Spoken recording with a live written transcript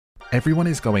Everyone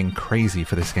is going crazy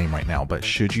for this game right now, but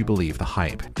should you believe the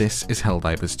hype? This is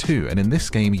Helldivers 2, and in this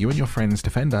game you and your friends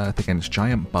defend Earth against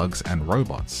giant bugs and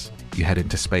robots. You head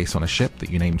into space on a ship that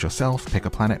you named yourself, pick a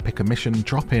planet, pick a mission,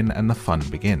 drop in, and the fun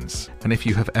begins. And if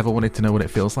you have ever wanted to know what it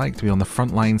feels like to be on the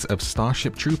front lines of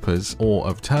Starship Troopers or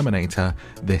of Terminator,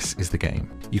 this is the game.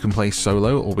 You can play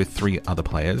solo or with 3 other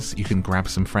players, you can grab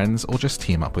some friends or just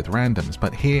team up with randoms,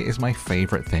 but here is my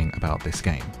favorite thing about this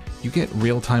game. You get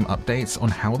real-time updates on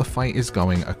how the fight is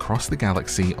going across the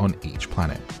galaxy on each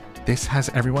planet. This has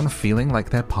everyone feeling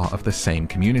like they're part of the same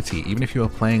community. Even if you are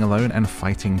playing alone and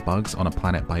fighting bugs on a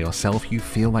planet by yourself, you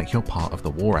feel like you're part of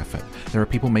the war effort. There are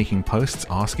people making posts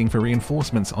asking for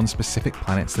reinforcements on specific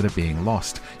planets that are being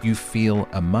lost. You feel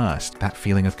immersed. That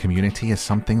feeling of community is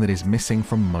something that is missing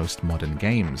from most modern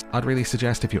games. I'd really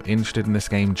suggest, if you're interested in this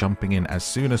game, jumping in as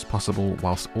soon as possible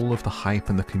whilst all of the hype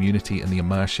and the community and the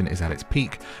immersion is at its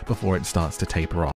peak before it starts to taper off.